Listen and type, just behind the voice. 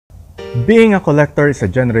Being a collector is a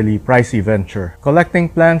generally pricey venture. Collecting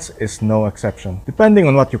plants is no exception. Depending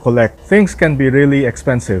on what you collect, things can be really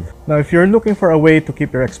expensive. Now, if you're looking for a way to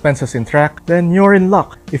keep your expenses in track, then you're in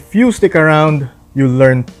luck. If you stick around, you'll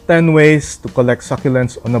learn 10 ways to collect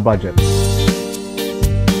succulents on a budget.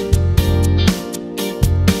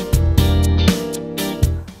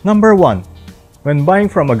 Number 1. When buying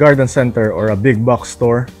from a garden center or a big box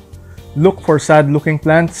store, look for sad-looking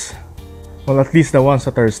plants, well, at least the ones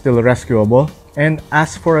that are still rescuable, and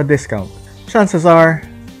ask for a discount. Chances are,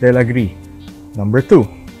 they'll agree. Number 2.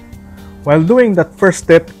 While doing that first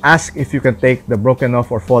tip, ask if you can take the broken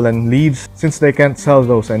off or fallen leaves, since they can't sell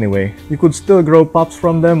those anyway. You could still grow pops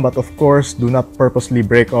from them, but of course, do not purposely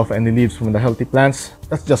break off any leaves from the healthy plants.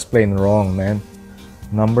 That's just plain wrong, man.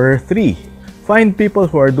 Number 3. Find people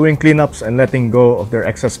who are doing cleanups and letting go of their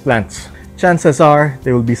excess plants. Chances are,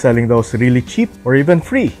 they will be selling those really cheap or even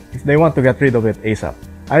free if they want to get rid of it ASAP.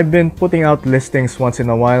 I've been putting out listings once in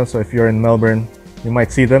a while, so if you're in Melbourne, you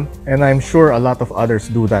might see them. And I'm sure a lot of others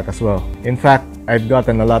do that as well. In fact, I've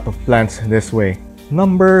gotten a lot of plants this way.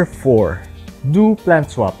 Number 4. Do plant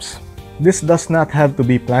swaps. This does not have to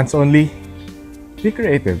be plants only. Be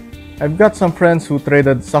creative. I've got some friends who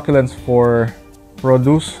traded succulents for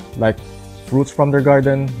produce, like fruits from their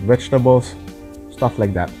garden, vegetables, stuff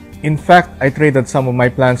like that. In fact, I traded some of my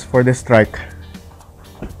plants for this trike.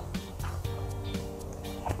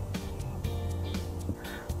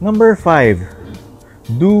 Number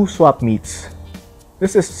 5. Do swap meets.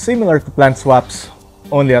 This is similar to plant swaps,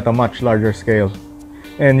 only at a much larger scale.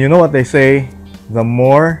 And you know what they say, the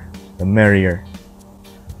more, the merrier.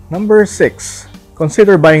 Number 6.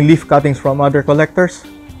 Consider buying leaf cuttings from other collectors.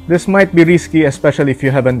 This might be risky, especially if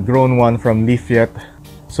you haven't grown one from leaf yet.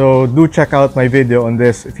 So do check out my video on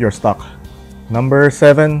this if you're stuck. Number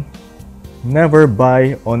 7. Never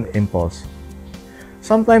buy on impulse.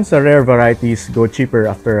 Sometimes the rare varieties go cheaper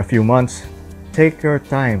after a few months. Take your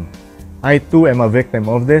time. I too am a victim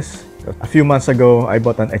of this. A few months ago, I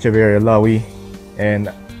bought an Echeveria Lawi and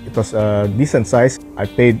it was a decent size. I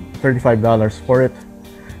paid $35 for it.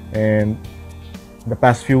 And the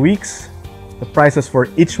past few weeks, the prices for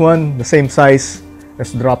each one, the same size,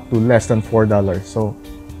 has dropped to less than $4. So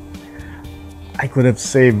I could have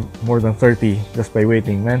saved more than $30 just by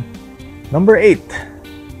waiting, man. Number 8.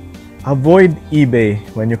 Avoid eBay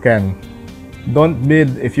when you can. Don't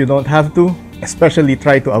bid if you don't have to. Especially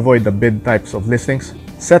try to avoid the bid types of listings.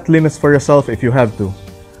 Set limits for yourself if you have to.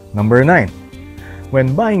 Number 9.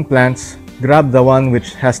 When buying plants, grab the one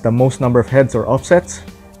which has the most number of heads or offsets,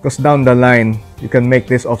 because down the line, you can make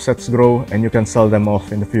these offsets grow and you can sell them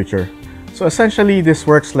off in the future. So essentially, this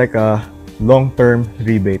works like a long-term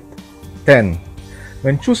rebate. 10.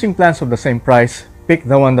 When choosing plants of the same price, pick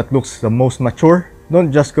the one that looks the most mature.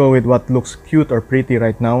 Don't just go with what looks cute or pretty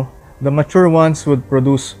right now. The mature ones would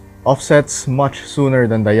produce offsets much sooner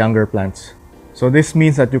than the younger plants. So this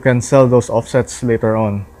means that you can sell those offsets later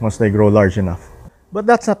on once they grow large enough. But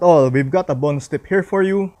that's not all. We've got a bonus tip here for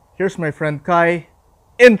you. Here's my friend Kai.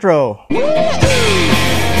 Intro!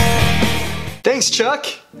 Thanks, Chuck.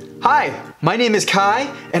 Hi, my name is Kai,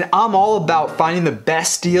 and I'm all about finding the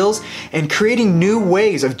best deals and creating new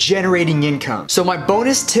ways of generating income. So my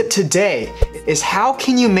bonus tip today is how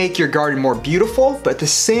can you make your garden more beautiful, but at the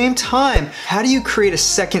same time, how do you create a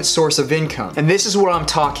second source of income? And this is what I'm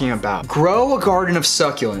talking about. Grow a garden of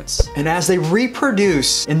succulents, and as they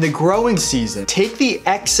reproduce in the growing season, take the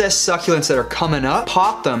excess succulents that are coming up,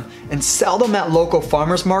 pop them, and sell them at local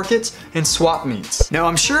farmers markets and swap meets. Now,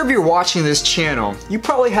 I'm sure if you're watching this channel, you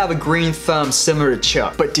probably have a green thumb similar to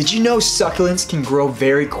Chuck, but did you know succulents can grow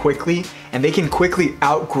very quickly and they can quickly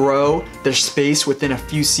outgrow their space within a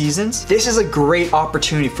few seasons? This is a great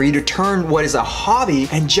opportunity for you to turn what is a hobby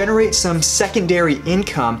and generate some secondary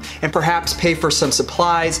income and perhaps pay for some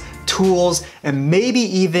supplies, tools, and maybe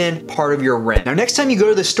even part of your rent. Now, next time you go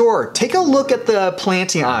to the store, take a look at the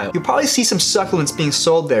planting aisle. You'll probably see some succulents being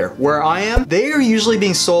sold there. Where I am, they are usually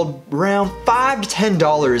being sold around $5 to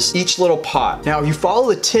 $10 each little pot. Now, if you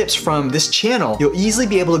follow the tips from this channel, you'll easily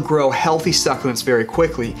be able to grow healthy succulents very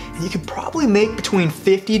quickly, and you can probably make between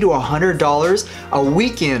 $50 to $100 a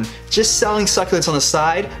weekend just selling succulents on the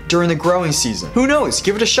side during the growing season. Who knows?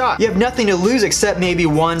 Give it a shot. You have nothing to lose except maybe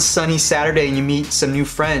one sunny Saturday and you meet some new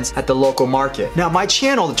friends at the local market. Now, my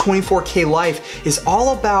channel, the 24K Life, is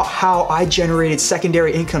all about how I generated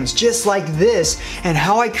secondary incomes just like this and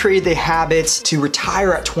how I created the habits to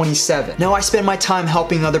retire at 27. Now, I spend my time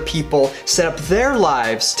helping other people set up their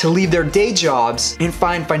lives to leave their day jobs and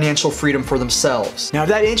find financial freedom for themselves. Now, if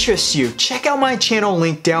that interests you, check out my channel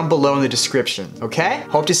link down below in the description, okay?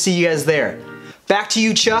 Hope to see you guys there. Back to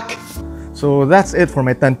you, Chuck. So that's it for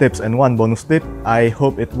my 10 tips and 1 bonus tip. I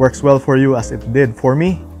hope it works well for you as it did for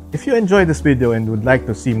me. If you enjoyed this video and would like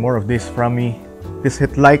to see more of this from me, please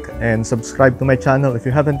hit like and subscribe to my channel if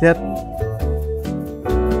you haven't yet.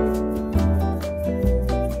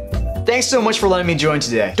 Thanks so much for letting me join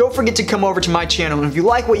today. Don't forget to come over to my channel, and if you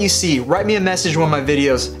like what you see, write me a message in one of my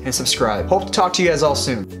videos and subscribe. Hope to talk to you guys all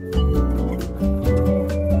soon.